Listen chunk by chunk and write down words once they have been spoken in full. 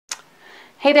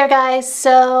Hey there guys,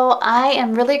 so I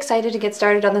am really excited to get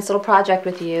started on this little project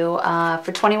with you.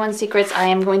 For 21 Secrets, I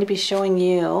am going to be showing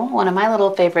you one of my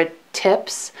little favorite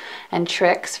tips and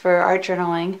tricks for art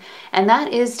journaling, and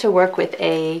that is to work with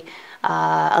a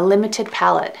limited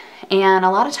palette. And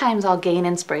a lot of times I'll gain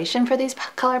inspiration for these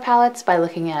color palettes by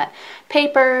looking at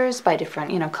papers, by different,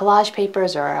 collage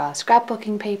papers or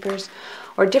scrapbooking papers,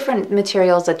 or different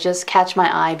materials that just catch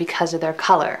my eye because of their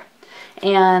color.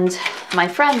 And my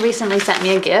friend recently sent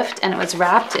me a gift, and it was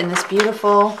wrapped in this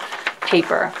beautiful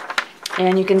paper.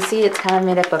 And you can see it's kind of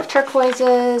made up of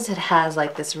turquoises. It has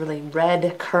like this really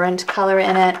red currant color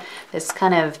in it, this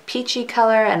kind of peachy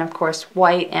color, and of course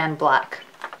white and black.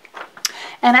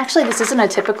 And actually this isn't a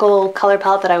typical color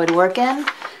palette that I would work in,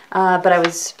 but I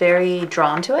was very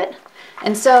drawn to it.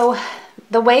 And so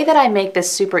the way that I make this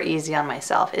super easy on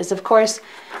myself is, of course,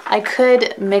 I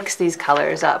could mix these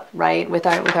colors up, right, with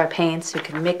our paints. We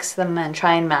can mix them and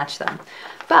try and match them.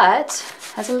 But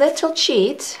as a little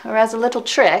cheat, or as a little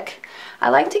trick, I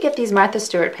like to get these Martha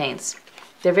Stewart paints.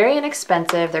 They're very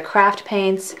inexpensive, they're craft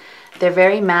paints, they're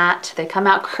very matte, they come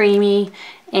out creamy,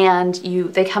 and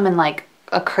they come in like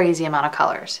a crazy amount of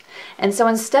colors. And so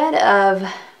instead of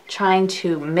trying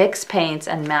to mix paints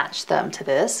and match them to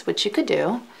this, which you could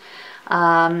do,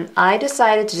 I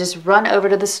decided to just run over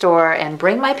to the store and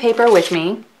bring my paper with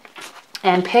me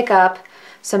and pick up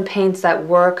some paints that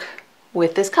work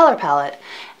with this color palette.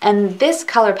 And this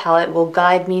color palette will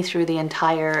guide me through the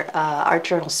entire art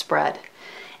journal spread.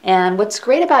 And what's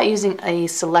great about using a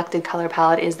selected color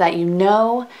palette is that you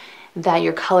know that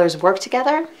your colors work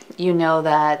together, you know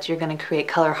that you're going to create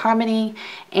color harmony,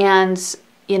 and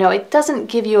it doesn't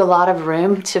give you a lot of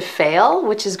room to fail,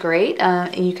 which is great.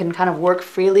 You can kind of work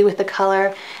freely with the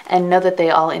color and know that they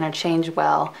all interchange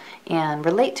well and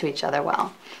relate to each other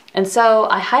well. And so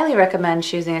I highly recommend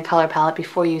choosing a color palette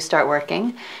before you start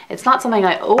working. It's not something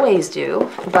I always do,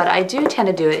 but I do tend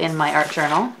to do it in my art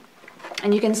journal.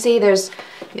 And you can see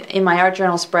in my art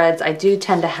journal spreads, I do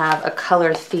tend to have a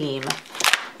color theme.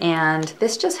 And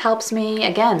this just helps me,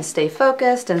 again, stay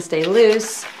focused and stay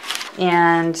loose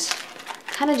and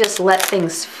kind of just let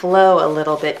things flow a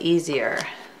little bit easier.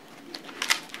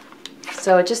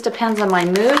 So it just depends on my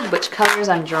mood, which colors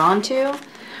I'm drawn to,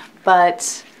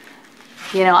 but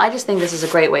I just think this is a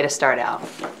great way to start out.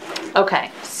 Okay,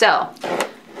 so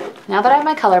now that I have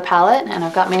my color palette and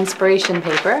I've got my inspiration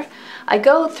paper, I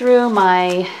go through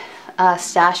my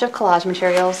stash of collage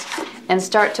materials and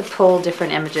start to pull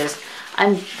different images.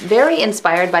 I'm very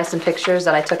inspired by some pictures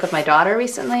that I took of my daughter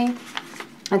recently.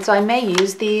 And so I may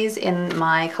use these in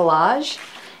my collage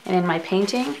and in my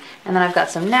painting. And then I've got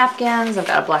some napkins, I've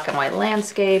got a black and white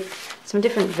landscape, some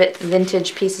different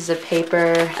vintage pieces of paper,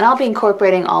 and I'll be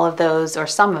incorporating all of those, or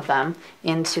some of them,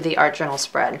 into the art journal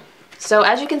spread. So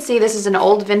as you can see, this is an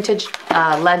old vintage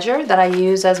ledger that I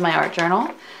use as my art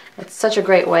journal. It's such a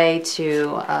great way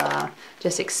to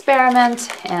just experiment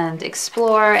and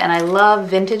explore, and I love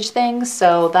vintage things,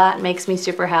 so that makes me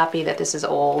super happy that this is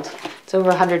old. It's over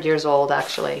 100 years old,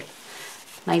 actually.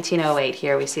 1908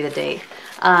 here, we see the date.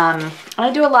 And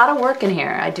I do a lot of work in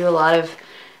here. I do a lot of,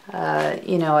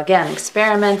 again,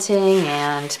 experimenting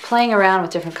and playing around with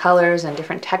different colors and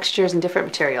different textures and different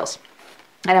materials.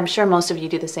 And I'm sure most of you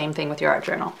do the same thing with your art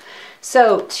journal.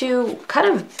 So to kind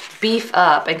of beef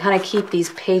up and kind of keep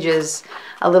these pages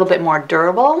a little bit more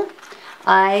durable,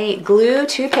 I glue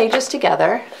 2 pages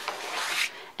together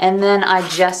and then I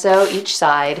gesso each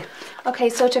side. Okay,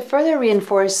 so to further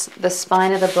reinforce the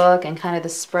spine of the book and kind of the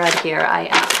spread here, I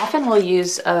often will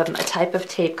use a type of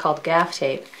tape called gaff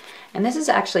tape. And this is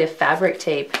actually a fabric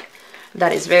tape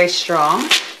that is very strong.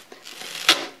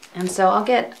 And so I'll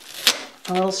get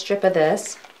a little strip of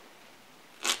this.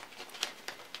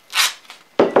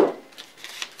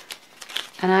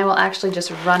 And I will actually just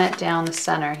run it down the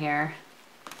center here.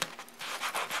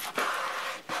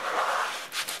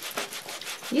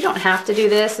 You don't have to do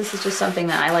this. This is just something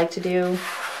that I like to do.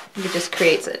 It just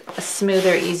creates a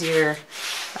smoother, easier,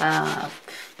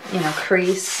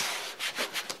 crease.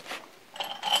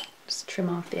 Just trim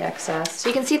off the excess. So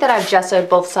you can see that I've gessoed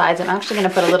both sides. I'm actually going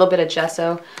to put a little bit of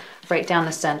gesso right down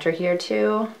the center here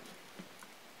too.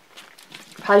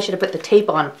 Probably should have put the tape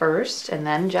on first and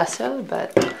then gessoed,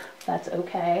 but that's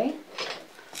okay.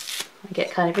 I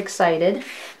get kind of excited.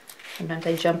 Sometimes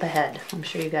I jump ahead. I'm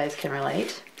sure you guys can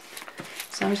relate.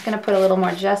 So I'm just going to put a little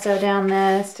more gesso down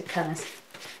this to kind of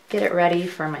get it ready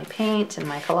for my paint and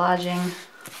my collaging.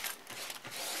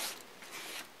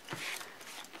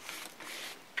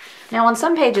 Now on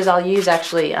some pages I'll use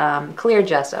actually clear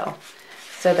gesso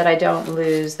so that I don't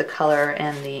lose the color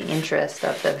and the interest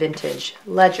of the vintage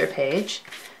ledger page.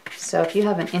 So if you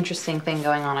have an interesting thing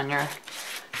going on your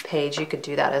page, you could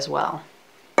do that as well.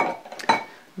 I'm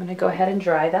going to go ahead and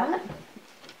dry that.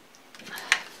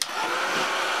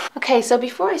 Okay, so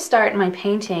before I start my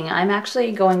painting, I'm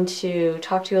actually going to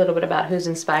talk to you a little bit about who's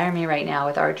inspiring me right now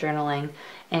with art journaling.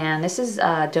 And this is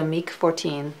Dominque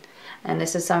Fortin, and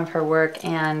this is some of her work.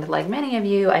 And like many of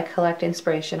you, I collect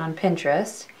inspiration on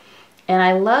Pinterest. And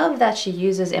I love that she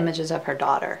uses images of her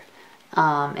daughter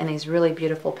in these really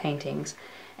beautiful paintings.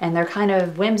 And they're kind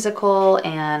of whimsical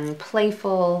and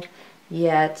playful,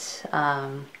 yet,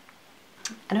 I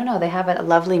don't know, they have a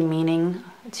lovely meaning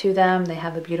to them. They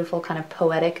have a beautiful kind of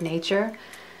poetic nature.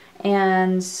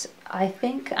 And I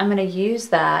think I'm going to use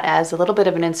that as a little bit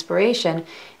of an inspiration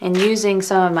in using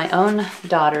some of my own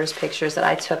daughter's pictures that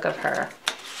I took of her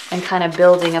and kind of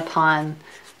building upon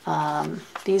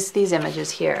these images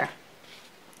here.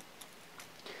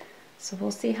 So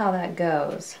we'll see how that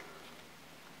goes.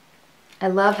 I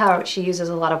love how she uses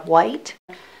a lot of white.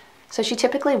 So she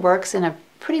typically works in a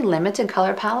pretty limited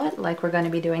color palette like we're going to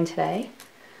be doing today.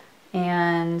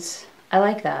 And I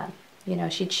like that. You know,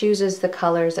 she chooses the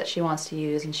colors that she wants to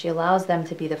use and she allows them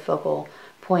to be the focal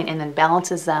point and then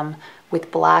balances them with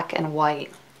black and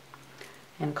white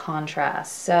and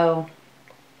contrast. So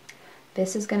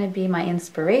this is going to be my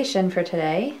inspiration for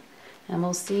today and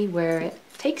we'll see where it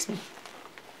takes me.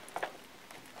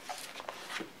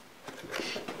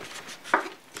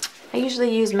 I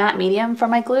usually use matte medium for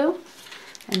my glue,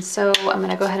 and so I'm going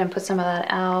to go ahead and put some of that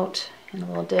out in a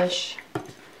little dish.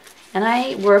 And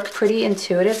I work pretty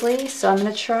intuitively, so I'm going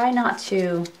to try not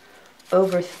to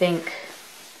overthink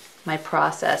my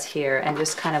process here and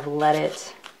just kind of let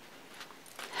it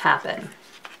happen.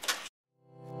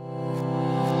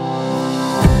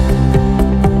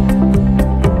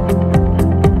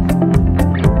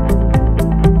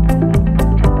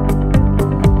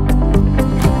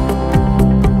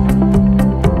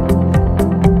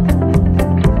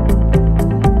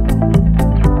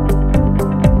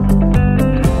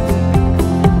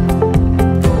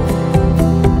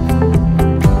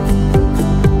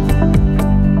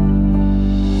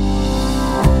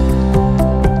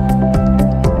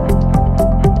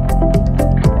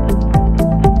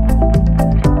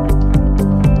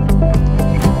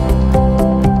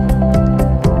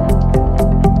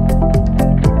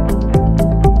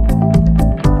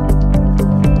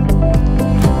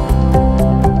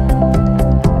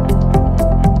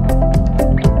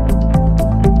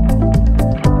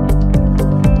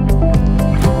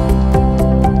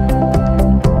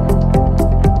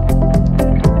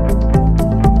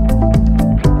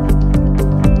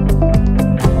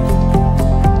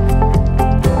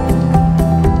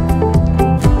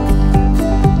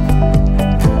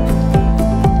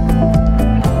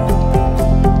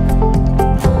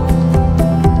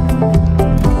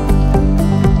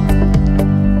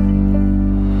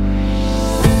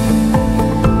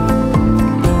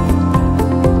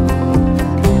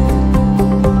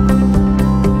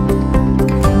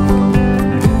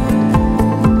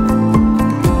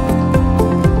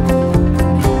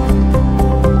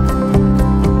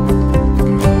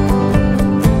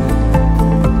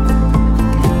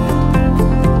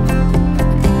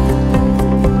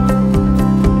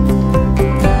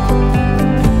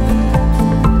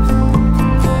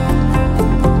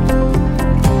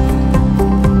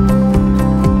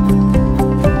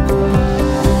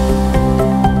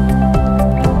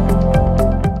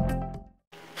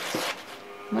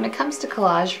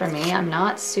 Collage for me, I'm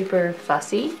not super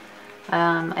fussy.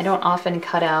 I don't often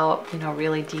cut out, you know,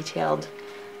 really detailed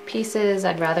pieces.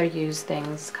 I'd rather use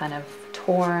things kind of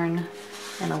torn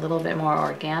and a little bit more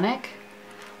organic.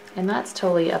 And that's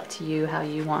totally up to you how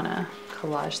you want to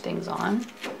collage things on.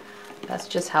 That's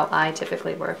just how I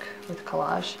typically work with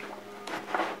collage.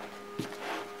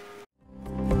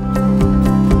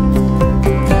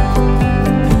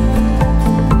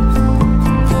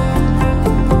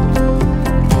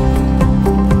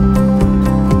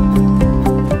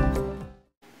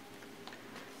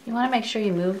 You want to make sure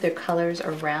you move the colors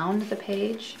around the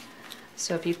page.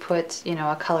 So if you put, you know,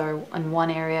 a color in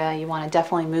one area, you want to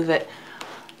definitely move it,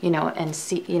 you know, and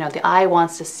see, you know, the eye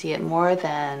wants to see it more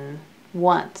than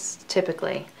once,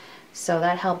 typically. So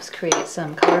that helps create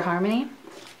some color harmony.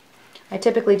 I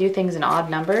typically do things in odd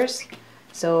numbers.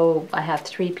 So I have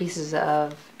 3 pieces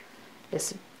of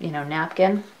this, you know,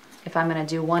 napkin. If I'm going to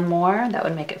do one more, that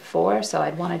would make it 4, so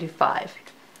I'd want to do 5.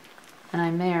 And I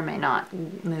may or may not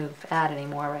add any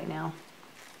more right now.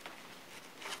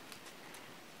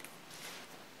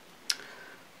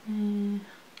 I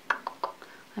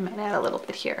might add a little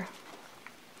bit here.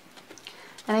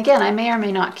 And again, I may or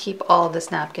may not keep all of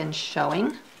this napkin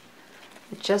showing.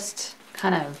 It just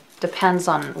kind of depends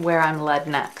on where I'm led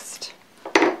next.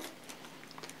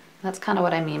 That's kind of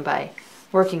what I mean by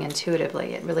working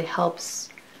intuitively. It really helps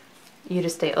you to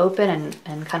stay open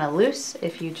and kind of loose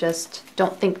if you just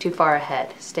don't think too far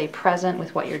ahead. Stay present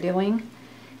with what you're doing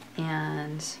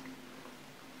and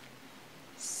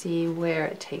see where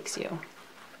it takes you.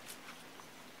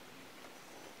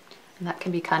 And that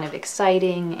can be kind of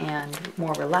exciting and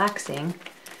more relaxing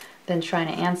than trying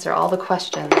to answer all the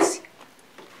questions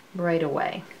right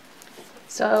away.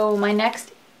 So my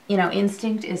next,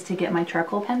 instinct is to get my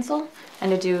charcoal pencil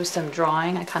and to do some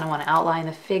drawing. I kind of want to outline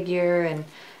the figure and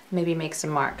maybe make some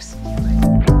marks.